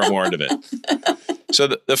course you weren't warned of it. So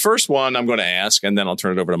the first one I'm going to ask, and then I'll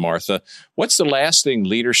turn it over to Martha. What's the lasting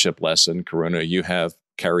leadership lesson, Karuna, you have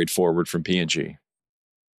carried forward from P&G?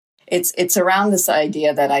 It's around this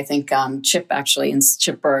idea that I think Chip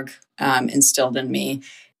Berg instilled in me.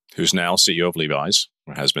 Who's now CEO of Levi's,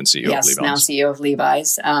 or has been CEO of Levi's. Yes, now CEO of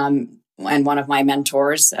Levi's. And one of my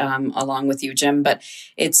mentors, along with you, Jim. But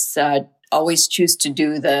it's always choose to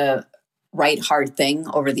do the right, hard thing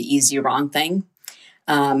over the easy, wrong thing.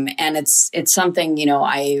 And it's something,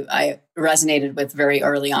 I resonated with very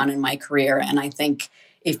early on in my career. And I think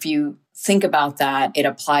if you think about that, it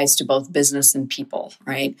applies to both business and people,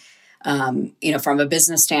 right? From a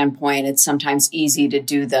business standpoint, it's sometimes easy to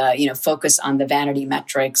do the, focus on the vanity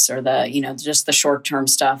metrics or the, just the short-term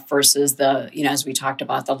stuff versus the, as we talked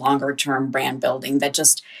about, the longer-term brand building that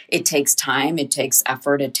just, it takes time, it takes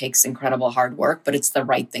effort, it takes incredible hard work, but it's the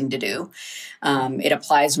right thing to do. It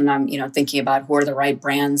applies when I'm, thinking about who are the right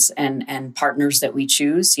brands and partners that we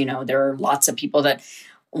choose. There are lots of people that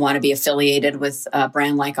want to be affiliated with a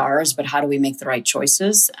brand like ours, but how do we make the right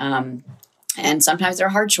choices? And sometimes they're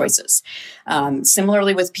hard choices.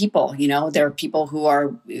 Similarly with people, there are people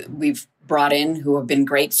we've brought in who have been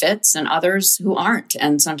great fits and others who aren't.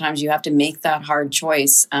 And sometimes you have to make that hard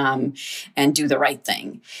choice and do the right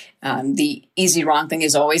thing. The easy wrong thing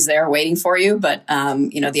is always there waiting for you. But,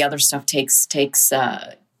 the other stuff takes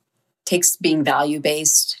being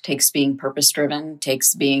value-based, takes being purpose-driven,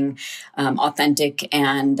 takes being authentic.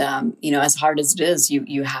 And, as hard as it is,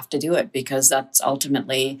 you have to do it because that's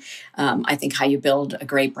ultimately, I think, how you build a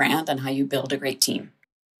great brand and how you build a great team.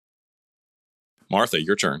 Martha,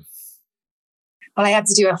 your turn. Well, I had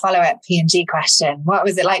to do a follow-up P&G question. What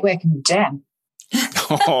was it like working with Jim?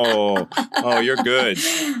 Oh, you're good.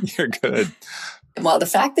 You're good. Well, the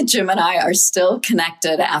fact that Jim and I are still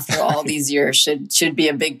connected after all these years should be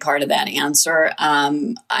a big part of that answer.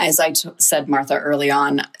 As I said, Martha, early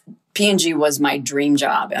on, P&G was my dream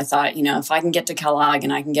job. I thought, if I can get to Kellogg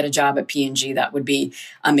and I can get a job at P&G, that would be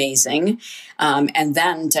amazing. And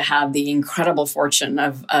then to have the incredible fortune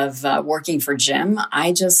of working for Jim,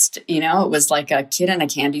 I just, it was like a kid in a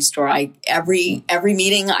candy store. Every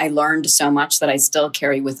meeting I learned so much that I still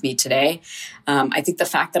carry with me today. I think the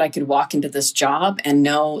fact that I could walk into this job and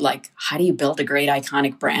know, how do you build a great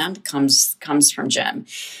iconic brand comes from Jim.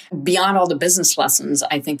 Beyond all the business lessons,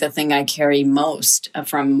 I think the thing I carry most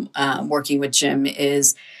from working with Jim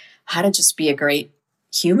is how to just be a great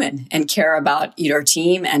human and care about your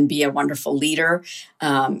team and be a wonderful leader.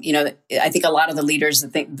 I think a lot of the leaders,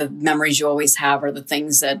 the memories you always have are the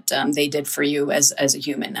things that they did for you as a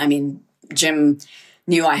human. I mean, Jim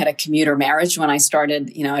knew I had a commuter marriage when I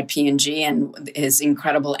started, at P&G, and his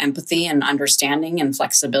incredible empathy and understanding and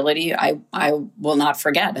flexibility, I will not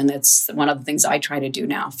forget. And it's one of the things I try to do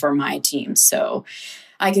now for my team. So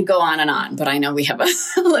I could go on, but I know we have a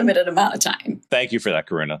limited amount of time. Thank you for that,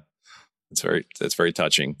 Karuna. That's very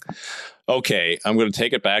touching. Okay, I'm going to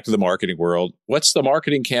take it back to the marketing world. What's the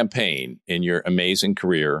marketing campaign in your amazing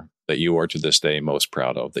career that you are to this day most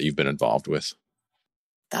proud of that you've been involved with?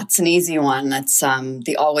 That's an easy one. That's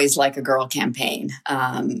the Always Like a Girl campaign.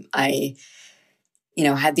 I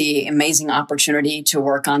had the amazing opportunity to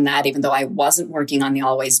work on that, even though I wasn't working on the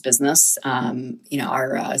Always business. Our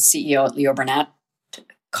CEO at Leo Burnett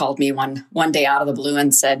called me one day out of the blue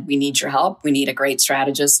and said, "We need your help. We need a great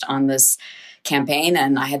strategist on this campaign."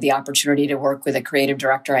 And I had the opportunity to work with a creative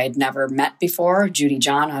director I had never met before, Judy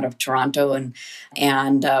John, out of Toronto,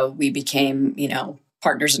 and we became,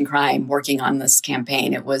 partners in crime working on this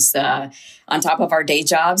campaign. It was on top of our day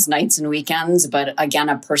jobs, nights and weekends, but again,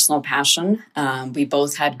 a personal passion. We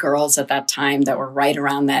both had girls at that time that were right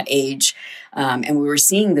around that age. And we were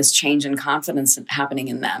seeing this change in confidence happening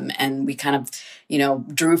in them. And we kind of,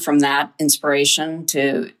 drew from that inspiration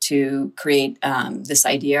to create this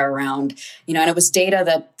idea around, and it was data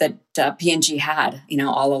that P&G had,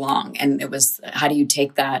 all along. And it was, how do you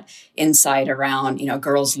take that insight around,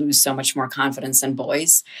 girls lose so much more confidence than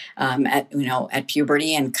boys at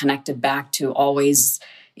puberty, and connect it back to Always,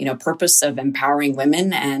 purpose of empowering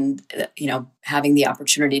women and, having the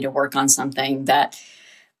opportunity to work on something that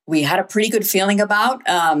we had a pretty good feeling about,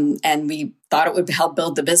 and we thought it would help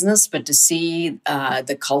build the business. But to see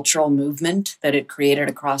the cultural movement that it created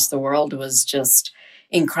across the world was just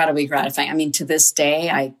incredibly gratifying. I mean, to this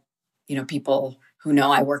day, people who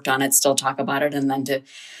know I worked on it still talk about it. And then to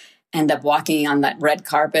end up walking on that red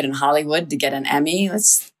carpet in Hollywood to get an Emmy,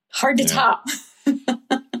 it's hard to top.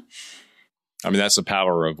 I mean, that's the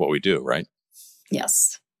power of what we do, right?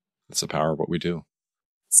 Yes. That's the power of what we do.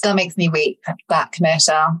 Still makes me weep, that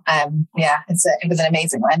commercial. It was an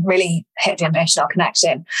amazing one. Really hit the emotional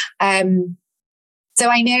connection. So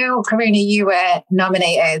I know, Karuna, you were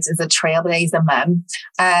nominated as a Trailblazer Mum.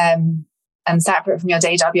 And separate from your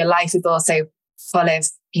day job, your life is also full of,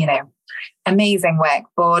 amazing work,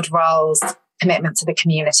 board roles, commitment to the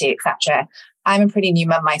community, etc. I'm a pretty new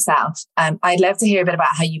mum myself. I'd love to hear a bit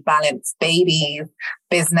about how you balance babies,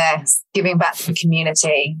 business, giving back to the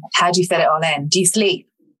community. How do you fit it all in? Do you sleep?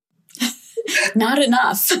 Not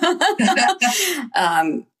enough.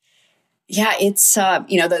 It's,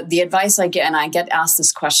 the advice I get, and I get asked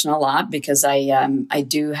this question a lot because I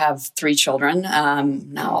do have 3 children,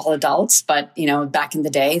 now all adults, but, back in the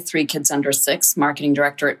day, 3 kids under 6, marketing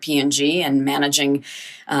director at P&G and managing,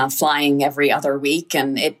 flying every other week.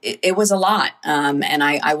 And it was a lot. And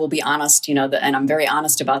I will be honest, and I'm very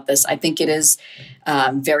honest about this. I think it is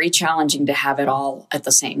very challenging to have it all at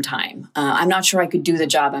the same time. I'm not sure I could do the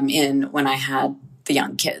job I'm in when I had the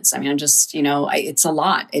young kids. I mean, it's a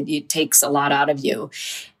lot. It takes a lot out of you.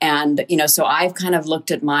 And, so I've kind of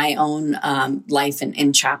looked at my own life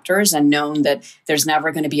in chapters and known that there's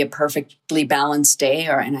never going to be a perfectly balanced day,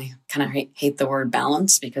 and I kind of hate the word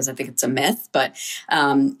balance because I think it's a myth, but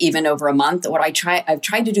even over a month, I've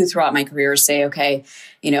tried to do throughout my career is say, okay,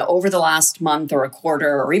 over the last month or a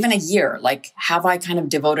quarter or even a year, like, have I kind of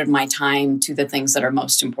devoted my time to the things that are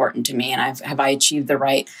most important to me? And have I achieved the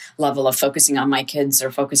right level of focusing on my kids or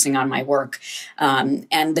focusing on my work? And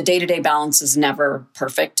the day-to-day balance is never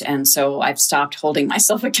perfect. And so I've stopped holding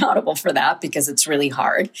myself accountable for that because it's really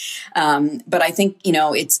hard. But I think,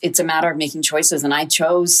 it's a matter of making choices. And I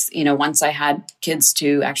chose, once I had kids,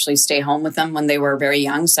 to actually stay home with them when they were very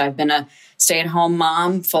young. So I've been a stay-at-home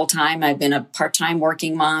mom full-time. I've been a part-time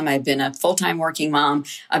working mom. I've been a full-time working mom.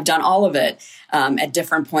 I've done all of it at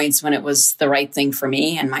different points when it was the right thing for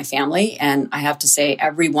me and my family. And I have to say,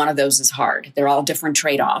 every one of those is hard. They're all different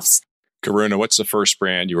trade-offs. Karuna, what's the first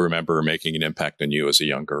brand you remember making an impact on you as a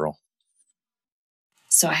young girl?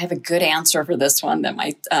 So I have a good answer for this one that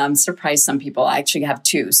might surprise some people. I actually have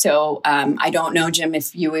 2. So I don't know, Jim,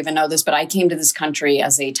 if you even know this, but I came to this country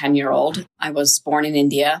as a 10-year-old. I was born in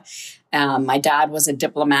India. My dad was a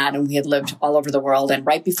diplomat, and we had lived all over the world. And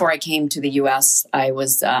right before I came to the U.S., I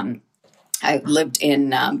lived in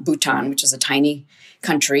Bhutan, which is a tiny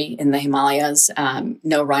country in the Himalayas,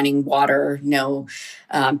 no running water, no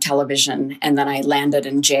television. And then I landed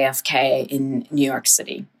in JFK in New York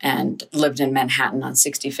City and lived in Manhattan on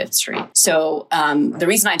 65th Street. So the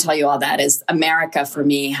reason I tell you all that is America for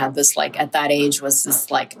me had this, at that age, was this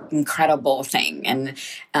incredible thing. And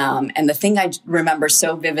the thing I remember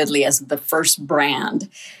so vividly as the first brand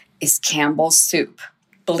is Campbell's soup.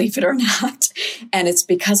 believe it or not. And it's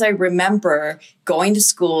because I remember going to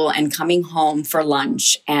school and coming home for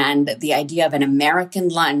lunch. And the idea of an American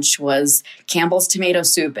lunch was Campbell's tomato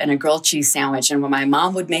soup and a grilled cheese sandwich. And when my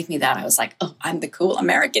mom would make me that, I was like, oh, I'm the cool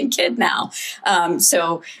American kid now.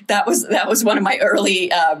 So that was one of my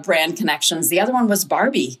early brand connections. The other one was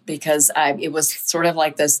Barbie, because it was sort of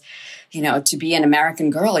like this, to be an American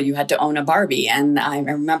girl, you had to own a Barbie. And I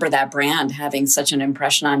remember that brand having such an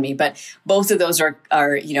impression on me. But both of those are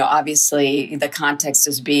obviously the context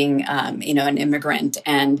as being, an immigrant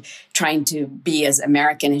and trying to be as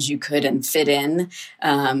American as you could and fit in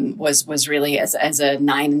was really, as a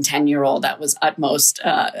 9 and 10-year-old, that was utmost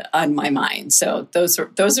on my mind. So those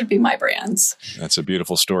would be my brands. That's a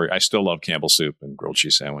beautiful story. I still love Campbell's soup and grilled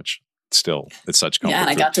cheese sandwich. Still, it's such comfort. Yeah, and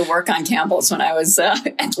I got to work on Campbell's when I was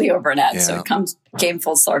at Leo Burnett, so it came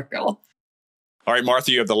full circle. All right,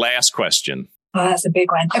 Martha, you have the last question. Oh, that's a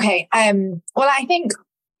big one. Okay. Well, I think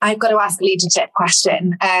I've got to ask a leadership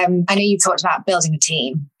question. I know you talked about building a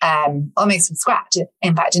team, almost from scratch.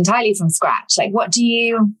 In fact, entirely from scratch. Like, what do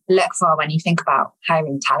you look for when you think about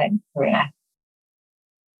hiring talent, Karuna?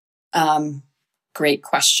 Great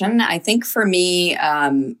question. I think for me,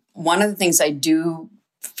 one of the things I do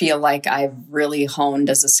feel like I've really honed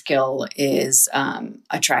as a skill is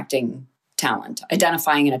attracting talent,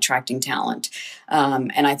 identifying and attracting talent.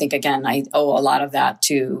 And I think, again, I owe a lot of that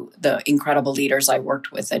to the incredible leaders I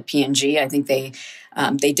worked with at P&G. I think they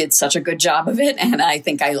did such a good job of it. And I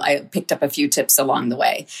think I picked up a few tips along the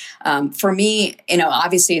way. For me,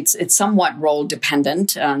 obviously it's somewhat role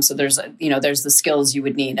dependent. So there's the skills you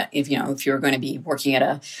would need if you're going to be working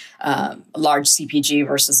at a large CPG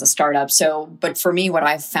versus a startup. But for me, what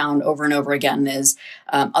I've found over and over again is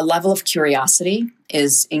a level of curiosity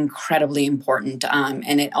is incredibly important.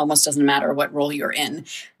 And it almost doesn't matter what role you're in.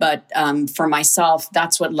 But for myself,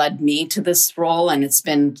 that's what led me to this role. And it's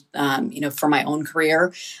been, for my own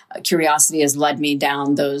career, curiosity has led me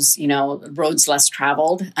down those, roads less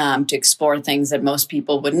traveled to explore things that most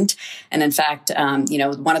people wouldn't. And in fact,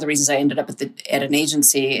 one of the reasons I ended up at an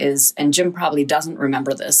agency is, and Jim probably doesn't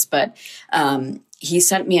remember this, but he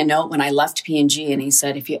sent me a note when I left P&G, and he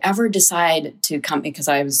said, if you ever decide to come, because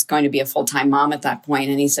I was going to be a full-time mom at that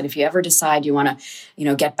point, and he said, if you ever decide you want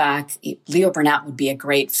to, get back, Leo Burnett would be a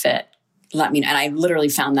great fit. Let me know. And I literally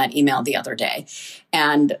found that email the other day.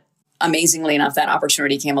 And amazingly enough, that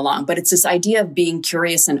opportunity came along. But it's this idea of being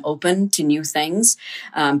curious and open to new things,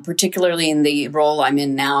 particularly in the role I'm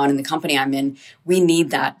in now and in the company I'm in. We need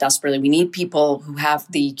that desperately. We need people who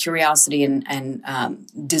have the curiosity and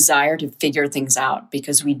desire to figure things out,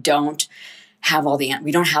 because we don't have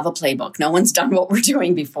we don't have a playbook. No one's done what we're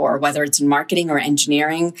doing before, whether it's in marketing or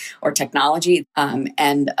engineering or technology,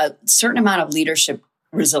 and a certain amount of leadership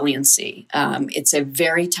resiliency. It's a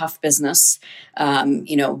very tough business.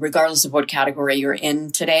 Regardless of what category you're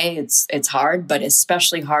in today, it's hard, but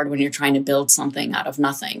especially hard when you're trying to build something out of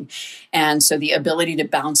nothing. And so the ability to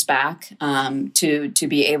bounce back, to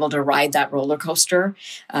be able to ride that roller coaster,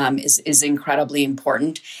 is incredibly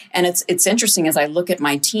important. And it's interesting, as I look at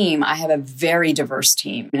my team, I have a very diverse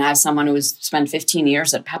team. And I have someone who has spent 15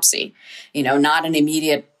 years at Pepsi, not an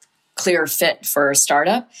immediate clear fit for a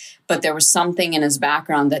startup, but there was something in his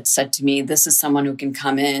background that said to me, this is someone who can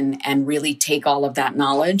come in and really take all of that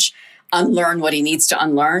knowledge, unlearn what he needs to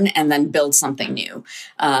unlearn, and then build something new.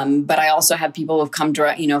 But I also have people who have come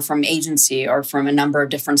direct, from agency or from a number of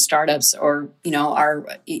different startups, or, are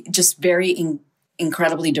just very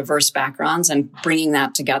incredibly diverse backgrounds, and bringing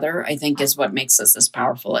that together, I think, is what makes us as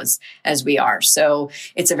powerful as we are. So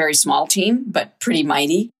it's a very small team, but pretty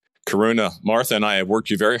mighty. Karuna, Martha and I have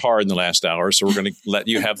worked you very hard in the last hour, so we're going to let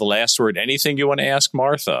you have the last word. Anything you want to ask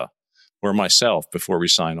Martha or myself before we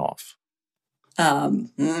sign off?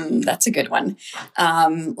 That's a good one.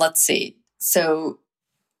 Let's see. So,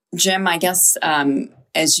 Jim, I guess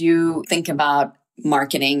as you think about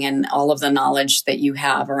marketing and all of the knowledge that you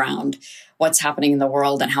have around what's happening in the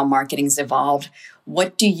world and how marketing's evolved,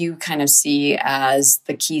 what do you kind of see as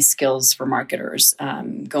the key skills for marketers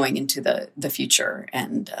going into the future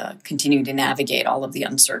and continuing to navigate all of the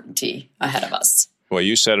uncertainty ahead of us? Well,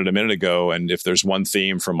 you said it a minute ago, and if there's one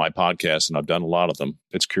theme from my podcast, and I've done a lot of them,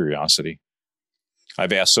 it's curiosity.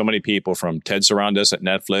 I've asked so many people, from Ted Sarandos at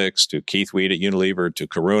Netflix to Keith Weed at Unilever to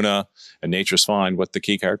Karuna and Nature's Fynd, what the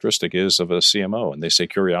key characteristic is of a CMO. And they say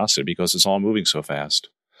curiosity, because it's all moving so fast.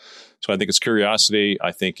 So I think it's curiosity.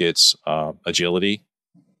 I think it's agility,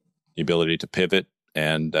 the ability to pivot,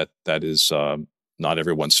 and that is not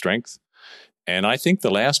everyone's strength. And I think the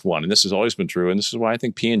last one, and this has always been true, and this is why I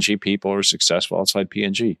think P&G people are successful outside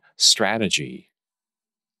P&G, strategy.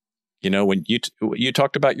 When you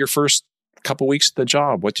talked about your first couple weeks at the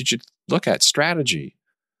job, what did you look at? Strategy.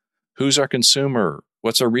 Who's our consumer?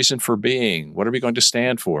 What's our reason for being? What are we going to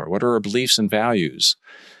stand for? What are our beliefs and values?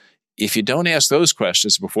 If you don't ask those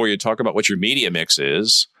questions before you talk about what your media mix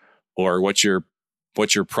is or what your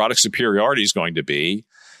product superiority is going to be,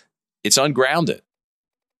 it's ungrounded.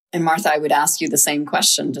 And Martha, I would ask you the same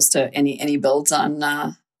question, just to any builds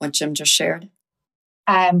on what Jim just shared.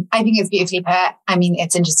 I think it's beautifully put. I mean,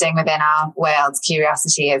 it's interesting within our world,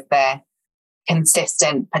 curiosity is the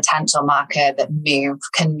consistent potential marker that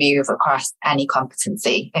can move across any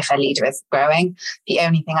competency if a leader is growing. The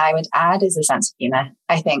only thing I would add is a sense of humor.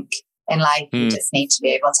 I think in life, you just need to be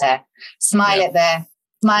able to smile at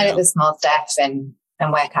the small stuff and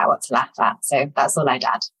work out what to laugh at. So that's all I'd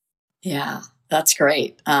add. Yeah, that's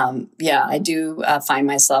great. I do find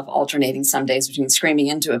myself alternating some days between screaming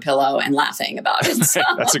into a pillow and laughing about it. So.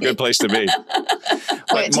 That's a good place to be.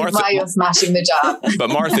 Which is why you're smashing the job. But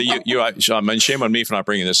Martha, I mean, shame on me for not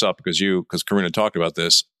bringing this up because Karuna talked about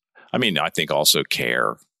this. I mean, I think also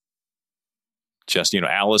care. Just,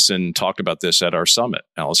 Allison talked about this at our summit,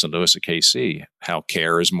 Allison Lewis at KC, how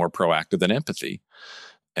care is more proactive than empathy.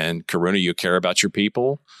 And Karuna, you care about your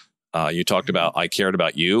people. You talked about, I cared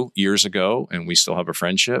about you years ago, and we still have a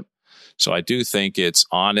friendship. So I do think it's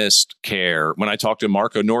honest care. When I talked to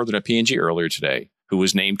Marco Northern at P&G earlier today, who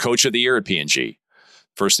was named Coach of the Year at P&G,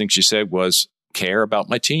 first thing she said was, care about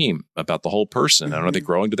my team, about the whole person. And are they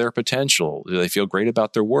growing to their potential? Do they feel great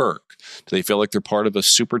about their work? Do they feel like they're part of a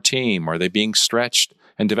super team? Are they being stretched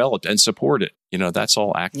and developed and supported? That's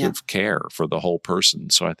all active care for the whole person.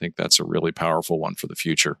 So I think that's a really powerful one for the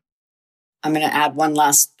future. I'm going to add one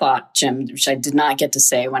last thought, Jim, which I did not get to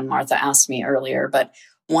say when Martha asked me earlier. But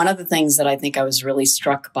one of the things that I think I was really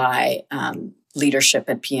struck by leadership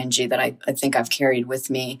at P&G that I think I've carried with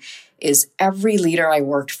me is every leader I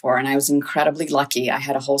worked for, and I was incredibly lucky. I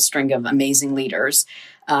had a whole string of amazing leaders,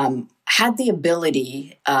 had the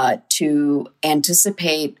ability to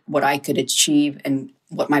anticipate what I could achieve and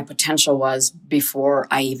what my potential was before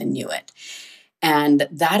I even knew it. And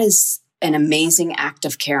that is an amazing act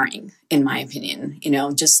of caring, in my opinion.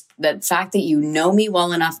 Just the fact that you know me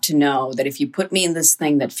well enough to know that if you put me in this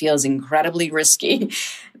thing that feels incredibly risky,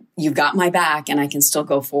 you've got my back and I can still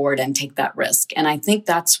go forward and take that risk. And I think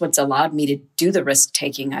that's what's allowed me to do the risk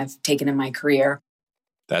taking I've taken in my career.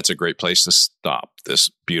 That's a great place to stop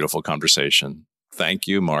this beautiful conversation. Thank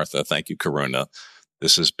you, Martha. Thank you, Karuna.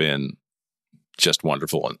 This has been just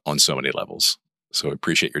wonderful on so many levels. So I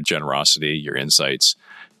appreciate your generosity, your insights,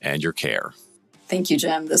 and your care. Thank you,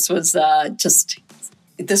 Jim. This was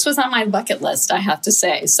this was on my bucket list, I have to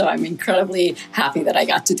say. So I'm incredibly happy that I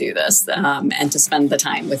got to do this and to spend the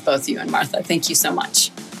time with both you and Martha. Thank you so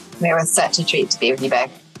much. It was such a treat to be with you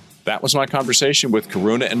both. That was my conversation with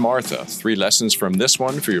Karuna and Martha. 3 lessons from this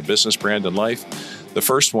one for your business, brand, and life. The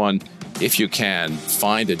first one, if you can,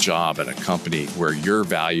 find a job at a company where your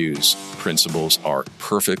values, principles are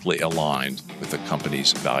perfectly aligned with the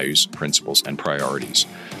company's values, principles, and priorities.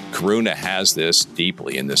 Karuna has this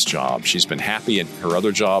deeply in this job. She's been happy in her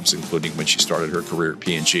other jobs, including when she started her career at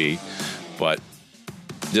P&G. But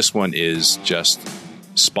this one is just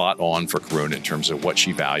spot on for Karuna in terms of what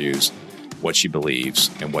she values, what she believes,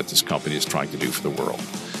 and what this company is trying to do for the world.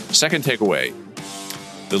 Second takeaway,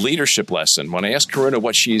 the leadership lesson. When I asked Karuna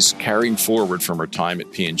what she's carrying forward from her time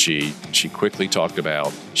at P&G, she quickly talked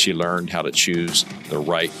about she learned how to choose the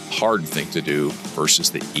right hard thing to do versus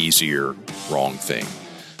the easier wrong thing.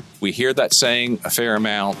 We hear that saying a fair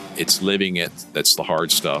amount. It's living it that's the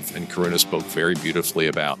hard stuff. And Karuna spoke very beautifully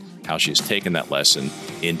about how she's taken that lesson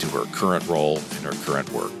into her current role and her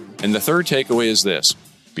current work. And the third takeaway is this.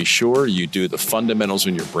 Be sure you do the fundamentals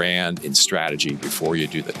in your brand and strategy before you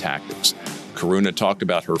do the tactics. Karuna talked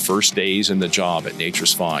about her first days in the job at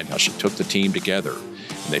Nature's Fynd, how she took the team together.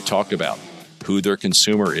 And they talked about who their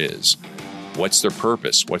consumer is, what's their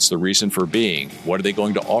purpose, what's the reason for being, what are they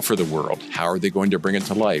going to offer the world, how are they going to bring it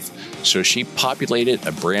to life. So she populated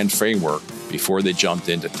a brand framework before they jumped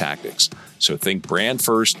into tactics. So think brand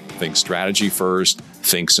first, think strategy first,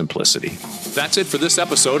 think simplicity. That's it for this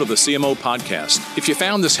episode of the CMO Podcast. If you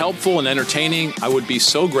found this helpful and entertaining, I would be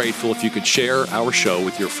so grateful if you could share our show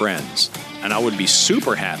with your friends. And I would be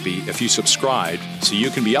super happy if you subscribed so you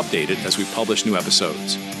can be updated as we publish new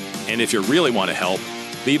episodes. And if you really want to help,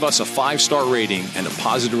 leave us a 5-star rating and a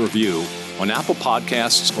positive review on Apple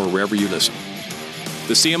Podcasts or wherever you listen.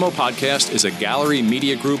 The CMO Podcast is a Gallery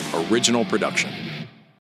Media Group original production.